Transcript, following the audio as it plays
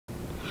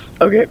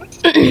Okay,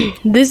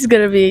 this is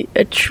gonna be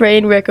a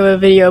train wreck of a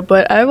video,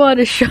 but I want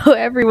to show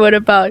everyone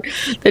about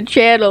the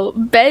channel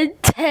Ben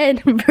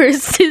 10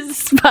 versus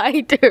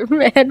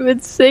Spider-Man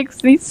with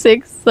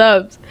 66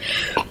 subs.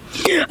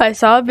 I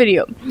saw a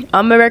video,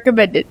 I'm gonna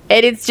recommend it,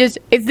 and it's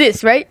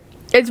this, right?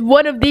 It's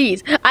one of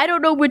these. I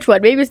don't know which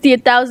one. Maybe it's the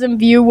 1,000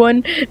 view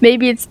one.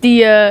 Maybe it's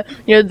the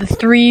the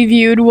 3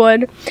 viewed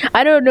one.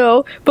 I don't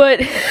know, but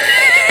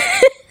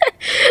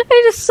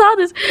I just saw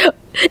this.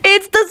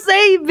 It's the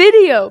same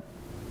video.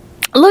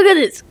 Look at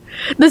this.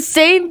 The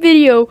same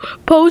video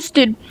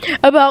posted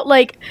about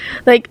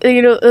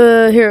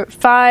here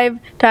 5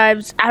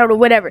 times, I don't know,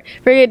 whatever.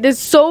 There's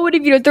so many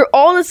videos. They're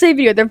all the same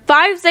video. They're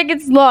 5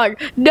 seconds long.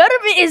 None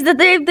of it is the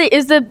same thing.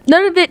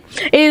 None of it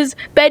is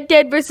Ben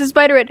 10 versus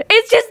Spider-Man.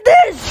 It's just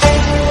this.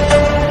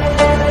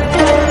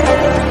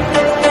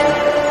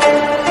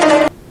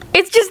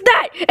 It's just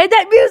that, and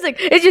that music.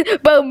 It's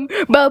just bum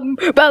bum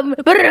bum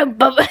bum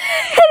bum, and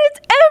it's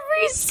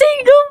every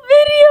single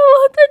video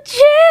on the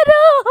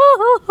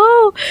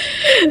channel.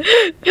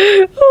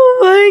 Oh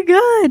my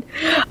god!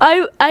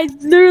 I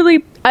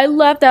literally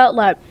laughed out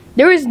loud.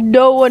 There is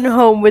no one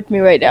home with me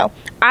right now.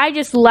 I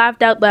just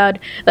laughed out loud.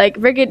 Like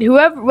freaking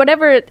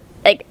whatever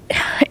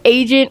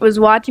agent was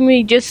watching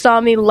me just saw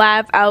me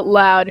laugh out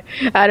loud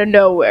out of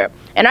nowhere.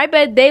 And I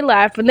bet they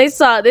laughed when they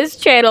saw this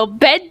channel,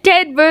 Ben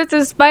 10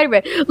 versus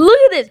Spider-Man. Look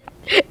at this.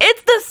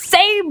 It's the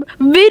same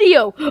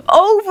video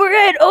over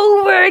and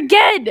over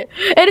again.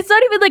 And it's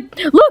not even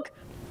look.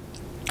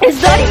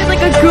 It's not even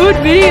a good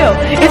video.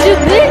 It's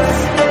just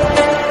this.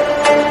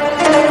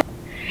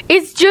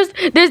 It's just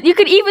this. You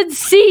can even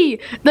see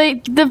the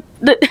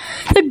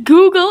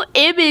Google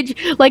image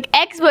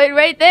exploit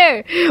right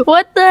there.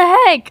 What the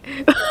heck?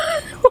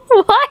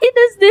 Why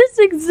does this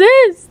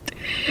exist?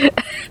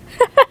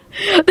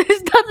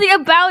 There's nothing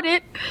about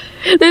it.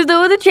 There's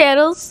no other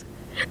channels.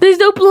 There's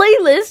no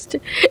playlist.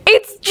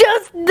 It's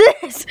just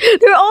this.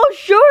 They're all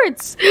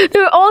shorts.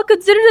 They're all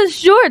considered as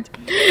shorts.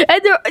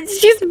 And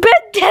it's just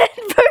Ben 10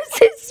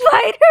 versus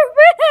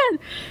Spider-Man.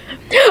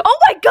 Oh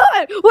my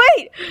god,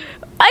 wait.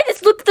 I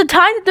just looked at the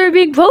time that they're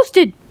being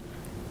posted.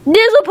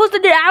 This was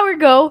posted an hour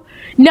ago,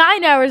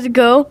 9 hours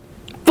ago,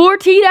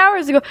 14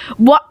 hours ago.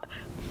 What?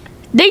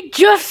 They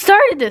just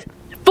started this.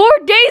 4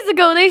 days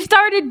ago, they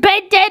started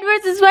Ben 10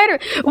 versus Spider-Man.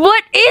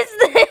 What is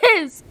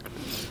this?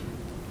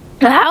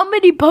 How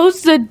many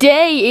posts a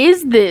day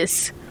is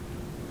this?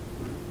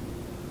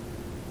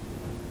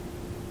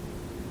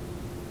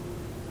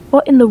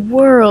 What in the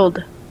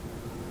world?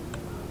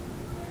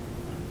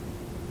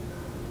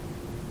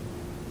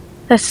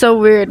 That's so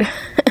weird.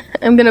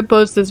 I'm gonna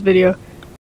post this video.